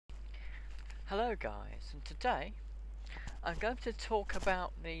Hello guys, and today I'm going to talk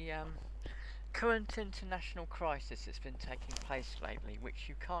about the current international crisis that's been taking place lately, which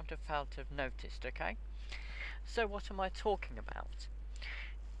you can't have failed to have noticed, okay? So what am I talking about?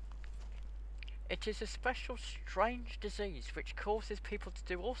 It is a special strange disease which causes people to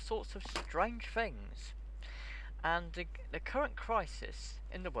do all sorts of strange things. And the current crisis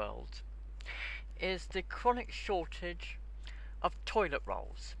in the world is the chronic shortage of toilet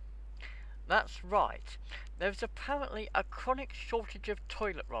rolls. That's right. There's apparently a chronic shortage of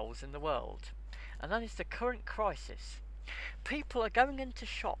toilet rolls in the world, and that is the current crisis. People are going into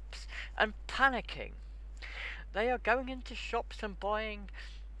shops and panicking. They are going into shops and buying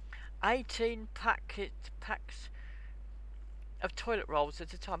 18 packs of toilet rolls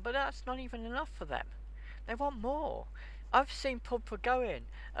at a time, but that's not even enough for them. They want more. I've seen people go in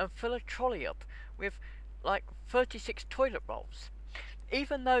and fill a trolley up with like 36 toilet rolls,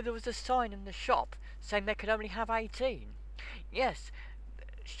 even though there was a sign in the shop saying they could only have 18. Yes,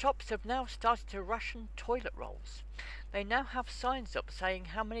 shops have now started to ration toilet rolls. They now have signs up saying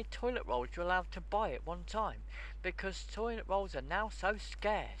how many toilet rolls you're allowed to buy at one time, because toilet rolls are now so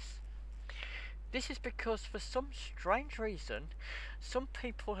scarce. This is because, for some strange reason, some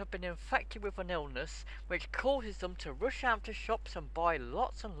people have been infected with an illness which causes them to rush out to shops and buy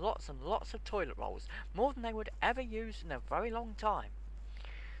lots and lots and lots of toilet rolls, more than they would ever use in a very long time.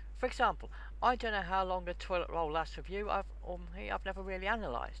 For example, I don't know how long a toilet roll lasts with you, I've never really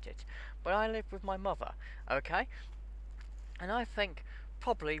analysed it, but I live with my mother, okay? And I think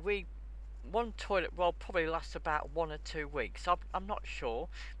probably one toilet roll probably lasts about 1 or 2 weeks. I'm not sure,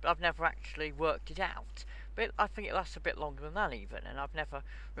 but I've never actually worked it out. But I think it lasts a bit longer than that even, and I've never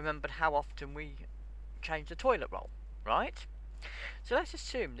remembered how often we change the toilet roll, right? So let's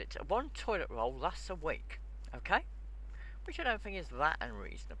assume that one toilet roll lasts a week, okay? Which I don't think is that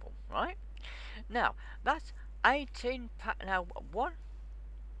unreasonable, right? Now, that's 18 now, one...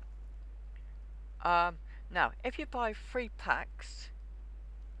 now, if you buy 3 packs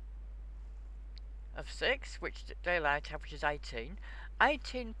of 6, which they allow to have, which is 18,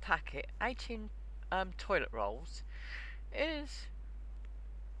 18 toilet rolls is,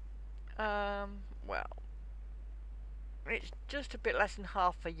 well, it's just a bit less than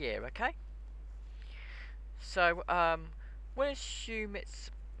half a year, okay? So, we'll assume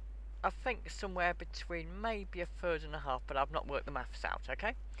it's, I think, somewhere between maybe a third and a half, but I've not worked the maths out,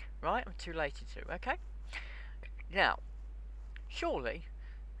 okay? Right, I'm too lazy to, okay? Now, surely,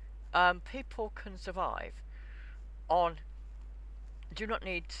 people can survive on, do not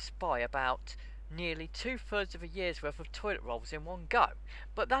need to buy about nearly 2/3 of a year's worth of toilet rolls in one go.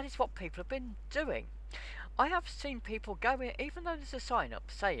 But that is what people have been doing. I have seen people go in, even though there's a sign up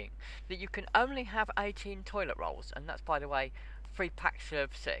saying that you can only have 18 toilet rolls, and that's, by the way, 3 packs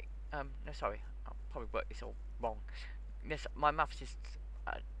of 6. No, sorry, I'll probably work this all wrong. This, my maths is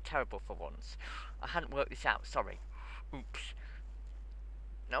terrible for once. I hadn't worked this out, sorry. Oops.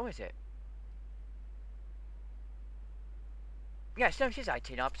 No, is it? Yes, no, it is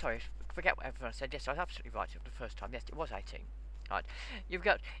 18. I'm sorry, forget what everyone said. Yes, I was absolutely right the first time. Yes, it was 18. Right. You've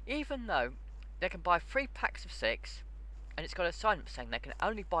got, even though they can buy 3 packs of 6, and it's got a sign up saying they can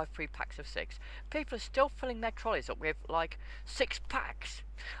only buy 3 packs of 6, people are still filling their trolleys up with, like, 6 packs.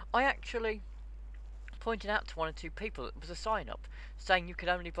 I actually pointed out to 1 or 2 people that there was a sign up saying you could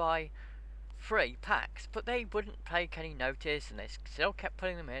only buy 3 packs, but they wouldn't take any notice, and they still kept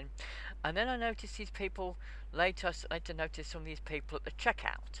putting them in. And then I noticed these people, later noticed some of these people at the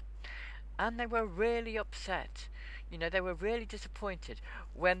checkout, and they were really upset. You know, they were really disappointed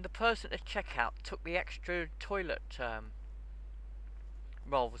when the person at the checkout took the extra toilet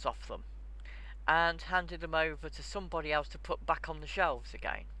rolls off them and handed them over to somebody else to put back on the shelves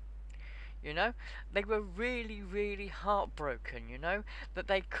again. You know, they were really, really heartbroken, you know, that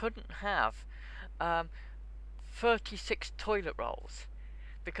they couldn't have 36 toilet rolls,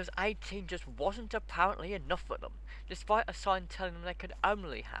 because 18 just wasn't apparently enough for them, despite a sign telling them they could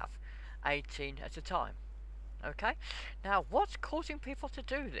only have 18 at a time. Okay? Now, what's causing people to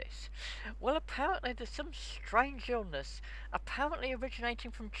do this? Well, apparently there's some strange illness, apparently originating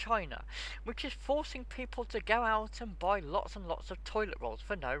from China, which is forcing people to go out and buy lots and lots of toilet rolls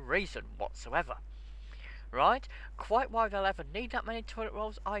for no reason whatsoever. Right? Quite why they'll ever need that many toilet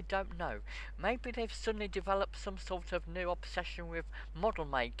rolls, I don't know. Maybe they've suddenly developed some sort of new obsession with model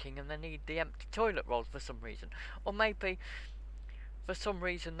making and they need the empty toilet rolls for some reason. Or maybe, for some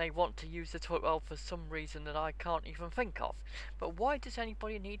reason, they want to use the toilet roll for some reason that I can't even think of. But why does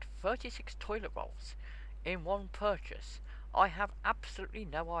anybody need 36 toilet rolls in one purchase? I have absolutely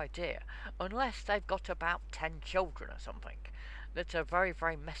no idea. Unless they've got about 10 children or something that are very,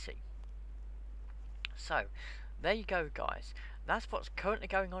 very messy. So, there you go, guys. That's what's currently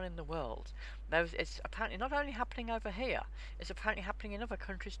going on in the world. It's apparently not only happening over here, it's apparently happening in other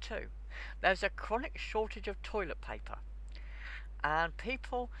countries too. There's a chronic shortage of toilet paper. And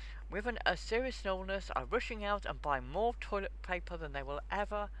people with a serious illness are rushing out and buying more toilet paper than they will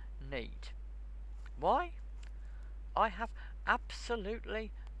ever need. Why? I have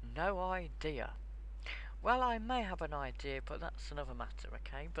absolutely no idea. Well, I may have an idea, but that's another matter,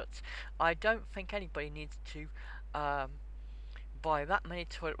 okay? But I don't think anybody needs to buy that many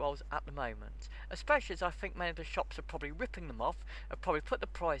toilet rolls at the moment. Especially as I think many of the shops are probably ripping them off, have probably put the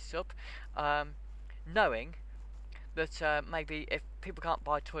price up, knowing that maybe if people can't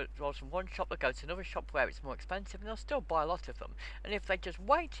buy toilet rolls from one shop, they'll go to another shop where it's more expensive and they'll still buy a lot of them. And if they just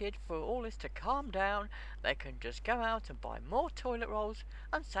waited for all this to calm down, they can just go out and buy more toilet rolls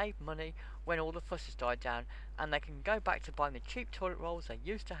and save money when all the fuss has died down, and they can go back to buying the cheap toilet rolls they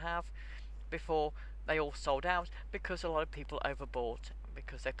used to have before they all sold out, because a lot of people overbought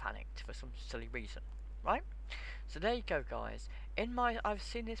because they panicked for some silly reason, right? So there you go, guys. I've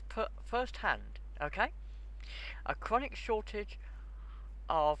seen this first hand, okay? A chronic shortage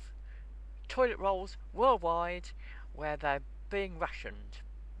of toilet rolls worldwide, where they're being rationed,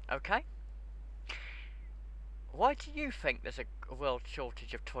 okay? Why do you think there's a world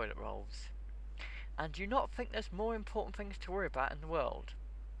shortage of toilet rolls? And do you not think there's more important things to worry about in the world?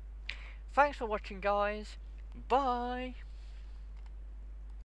 Thanks for watching, guys. Bye!